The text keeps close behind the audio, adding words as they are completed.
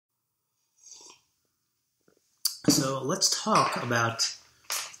So let's talk about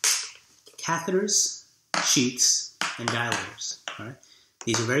catheters, sheaths, and dilators. All right?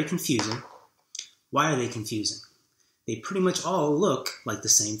 These are very confusing. Why are they confusing? They pretty much all look like the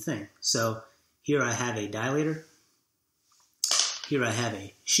same thing. So here I have a dilator, here I have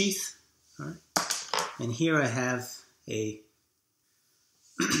a sheath, all right? And here I have a,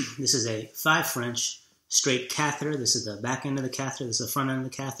 this is a 5 French straight catheter. This is the back end of the catheter, this is the front end of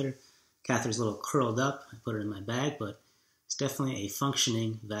the catheter. Catheter's a little curled up. I put it in my bag, but it's definitely a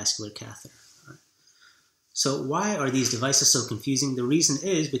functioning vascular catheter. Right? So why are these devices so confusing? The reason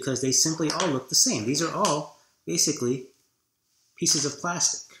is because they simply all look the same. These are all basically pieces of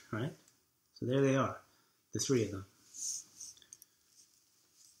plastic, right? So there they are, the 3 of them.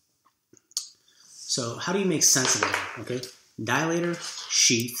 So how do you make sense of that? Okay, dilator,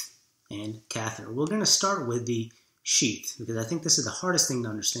 sheath, and catheter. We're going to start with the sheath because I think this is the hardest thing to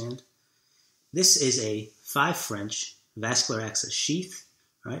understand. This is a 5 French vascular access sheath,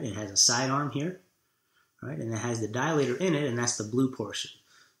 right? It has a side arm here, right? And it has the dilator in it, and that's the blue portion.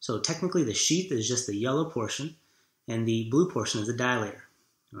 So technically the sheath is just the yellow portion, and the blue portion is the dilator,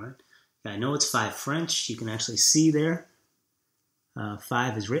 all right? I know it's 5 French. You can actually see there,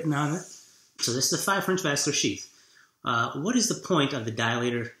 5 is written on it. So this is the 5 French vascular sheath. What is the point of the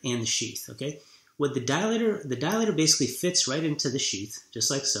dilator and the sheath, okay? With the dilator basically fits right into the sheath, just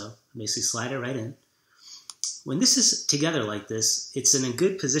like so. Basically slide it right in. When this is together like this, it's in a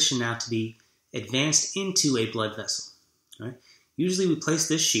good position now to be advanced into a blood vessel. Right? Usually we place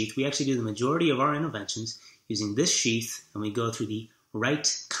this sheath, we actually do the majority of our interventions using this sheath, and we go through the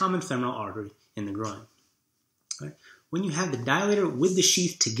right common femoral artery in the groin. Right? When you have the dilator with the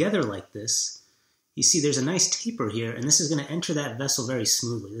sheath together like this, you see there's a nice taper here, and this is going to enter that vessel very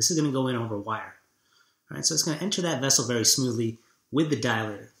smoothly. This is going to go in over wire. All right? So it's going to enter that vessel very smoothly with the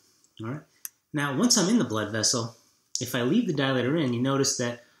dilator. All right? Now, once I'm in the blood vessel, if I leave the dilator in, you notice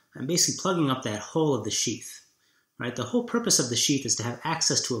that I'm basically plugging up that hole of the sheath. Right? The whole purpose of the sheath is to have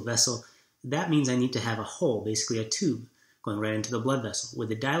access to a vessel. That means I need to have a hole, basically a tube, going right into the blood vessel. With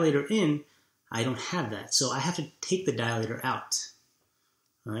the dilator in, I don't have that, so I have to take the dilator out.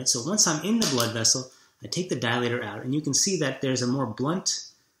 All right? So once I'm in the blood vessel, I take the dilator out, and you can see that there's a more blunt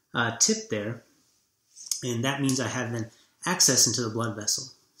tip there, and that means I have then access into the blood vessel.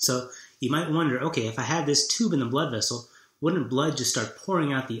 So you might wonder, okay, if I have this tube in the blood vessel, wouldn't blood just start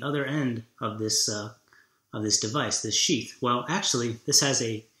pouring out the other end of this device, this sheath? Well, actually, this has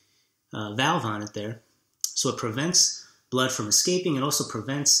a valve on it there, so it prevents blood from escaping. It also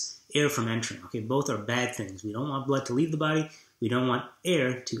prevents air from entering. Okay, both are bad things. We don't want blood to leave the body. We don't want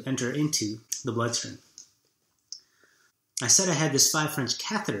air to enter into the bloodstream. I said I had this 5 French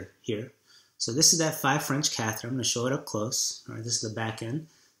catheter here. So this is that 5 French catheter. I'm going to show it up close. All right, this is the back end.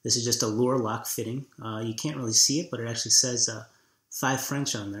 This is just a lower lock fitting. You can't really see it, but it actually says 5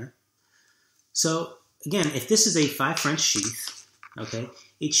 French on there. So again, if this is a 5 French sheath, okay,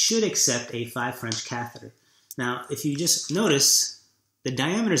 it should accept a 5 French catheter. Now, if you just notice, the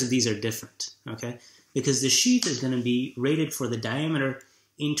diameters of these are different, okay, because the sheath is going to be rated for the diameter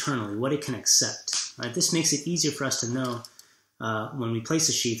internally, what it can accept. Right? This makes it easier for us to know when we place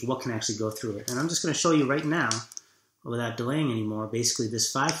a sheath what can actually go through it. And I'm just going to show you right now, without delaying anymore, basically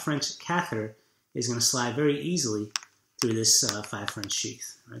this 5 French catheter is going to slide very easily through this 5 French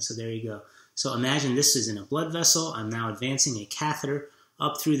sheath. Right? So there you go. So imagine this is in a blood vessel. I'm now advancing a catheter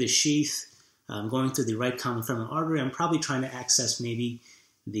up through the sheath. I'm going through the right common femoral artery. I'm probably trying to access maybe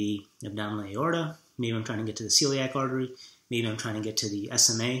the abdominal aorta. Maybe I'm trying to get to the celiac artery. Maybe I'm trying to get to the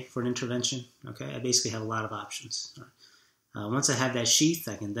SMA for an intervention. Okay, I basically have a lot of options. Once I have that sheath,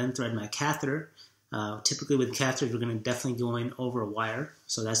 I can then thread my catheter. Typically with catheters, we're going to definitely go in over a wire.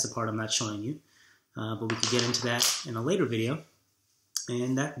 So that's the part I'm not showing you. But we could get into that in a later video.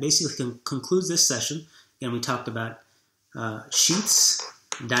 And that basically concludes this session. Again, we talked about sheaths,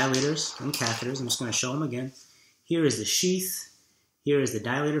 dilators, and catheters. I'm just going to show them again. Here is the sheath. Here is the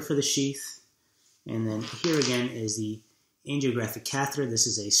dilator for the sheath. And then here again is the angiographic catheter. This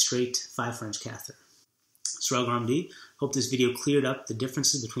is a straight 5 French catheter. It's Rugger MD. Hope this video cleared up the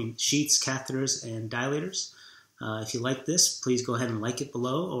differences between sheaths, catheters, and dilators. If you like this, please go ahead and like it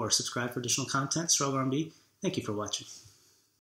below or subscribe for additional content. It's Rugger MD. Thank you for watching.